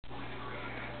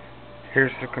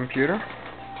Here's the computer,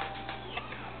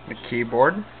 the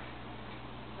keyboard,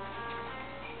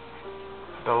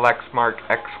 the Lexmark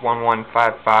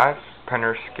X1155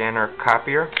 printer, scanner,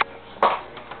 copier,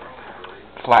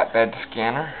 flatbed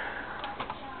scanner,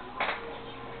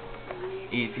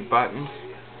 easy buttons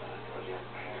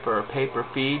for paper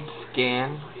feed,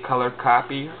 scan, color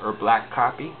copy, or black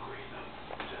copy.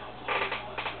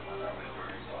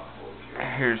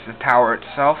 Here's the tower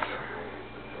itself.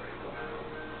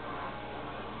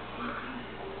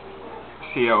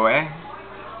 COA.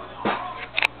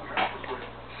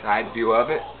 Side view of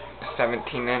it.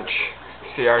 17-inch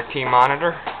CRT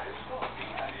monitor.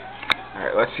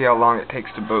 Alright, let's see how long it takes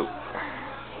to boot.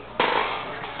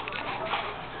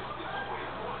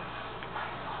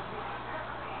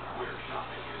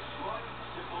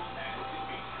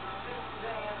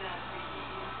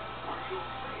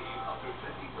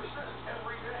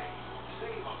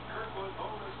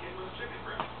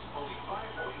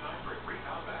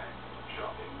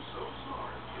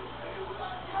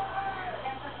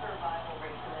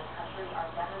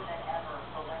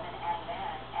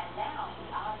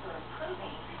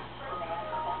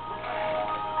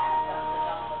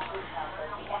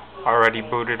 Already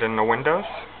booted in the Windows.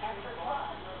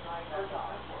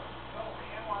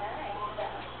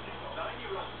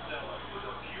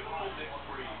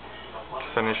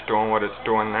 Finished doing what it's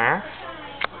doing there.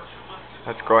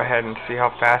 Let's go ahead and see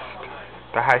how fast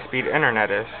the high-speed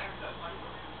internet is.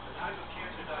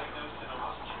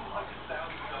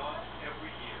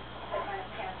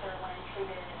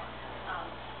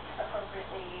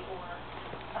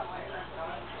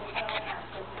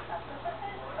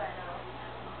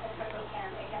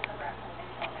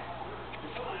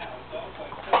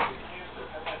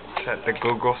 At the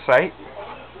Google site.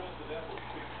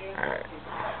 Alright.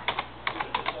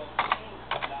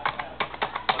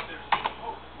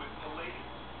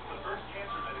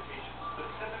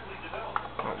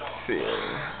 Let's see.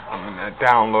 I'm going to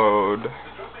download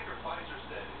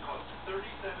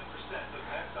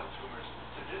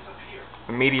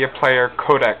the media player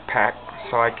codec pack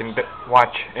so I can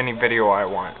watch any video I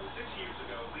want.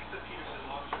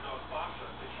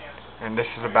 And this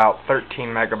is about 13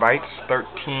 megabytes,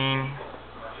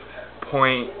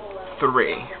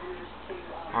 13.3.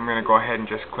 I'm going to go ahead and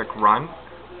just click run.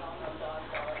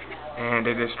 And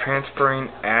it is transferring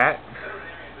at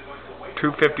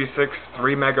 256,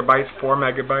 3 megabytes, 4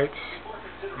 megabytes,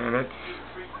 and it's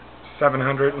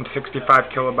 765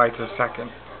 kilobytes a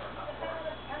second.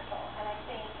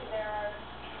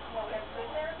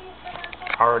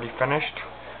 Already finished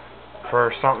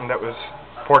for something that was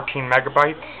 14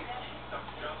 megabytes.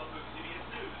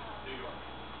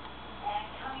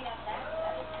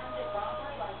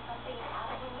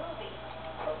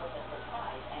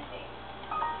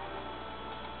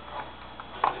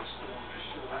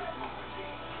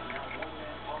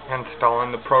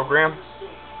 Installing the program.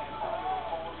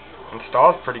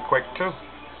 Installs pretty quick too.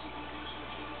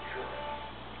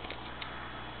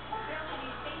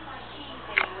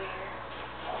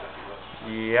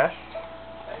 Yes,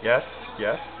 yes,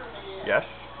 yes, yes.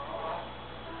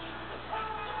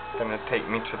 Gonna take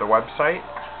me to the website.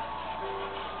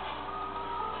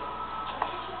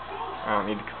 I don't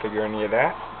need to configure any of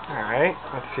that. Alright,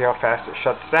 let's see how fast it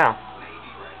shuts down.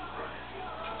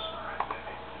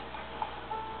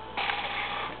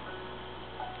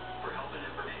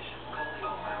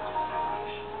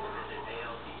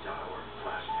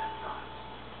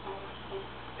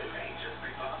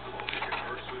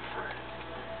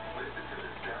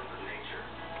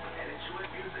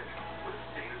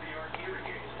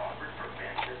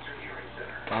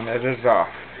 And it is off.